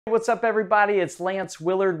What's up, everybody? It's Lance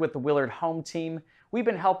Willard with the Willard Home Team. We've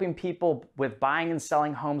been helping people with buying and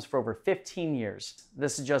selling homes for over 15 years.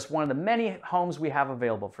 This is just one of the many homes we have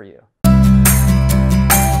available for you.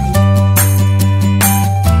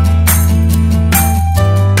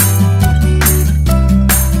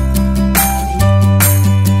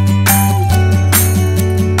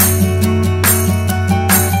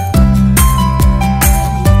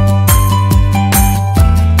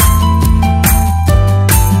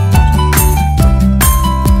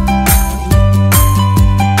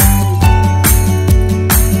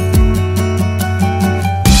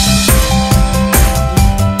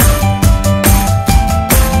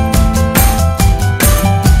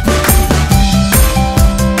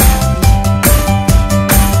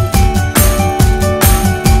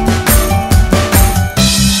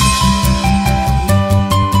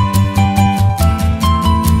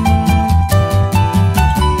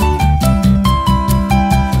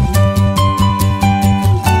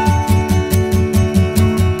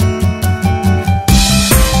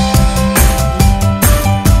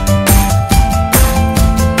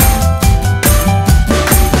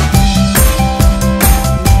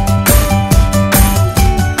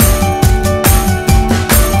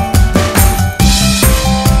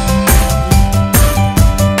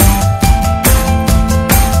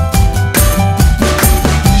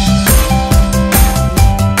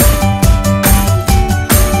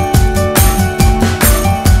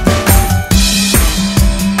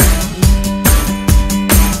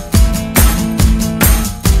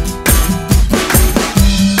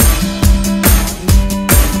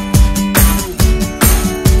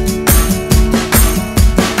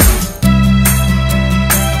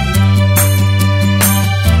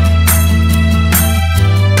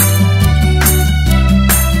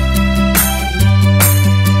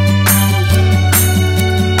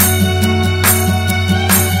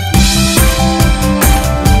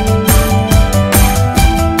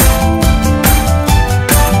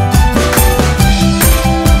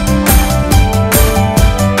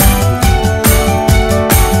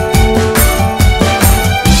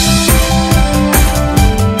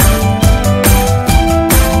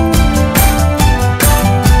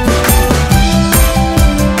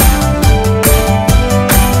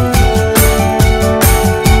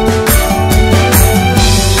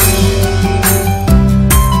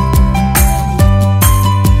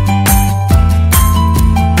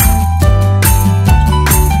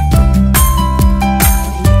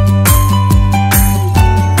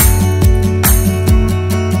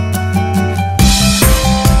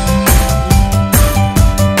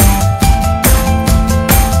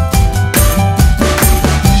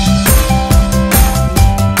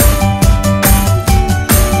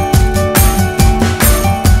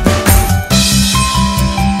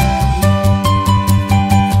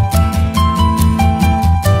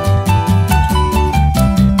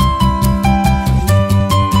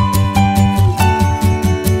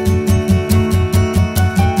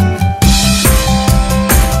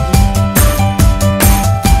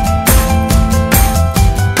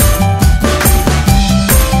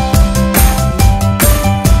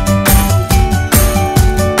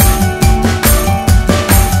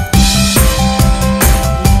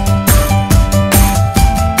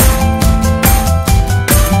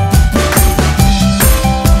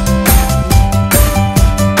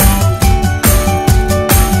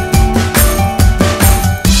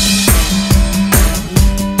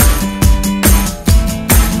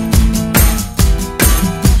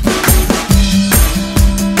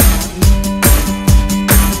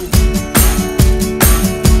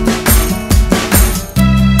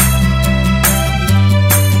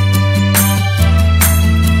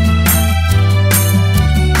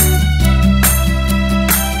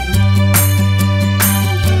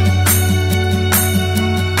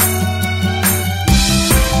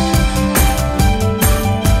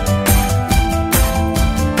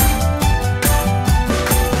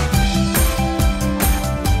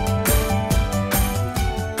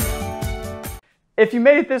 If you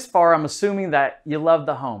made it this far, I'm assuming that you love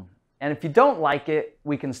the home. And if you don't like it,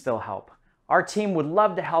 we can still help. Our team would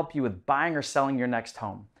love to help you with buying or selling your next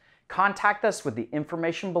home. Contact us with the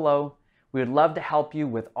information below. We would love to help you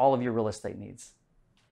with all of your real estate needs.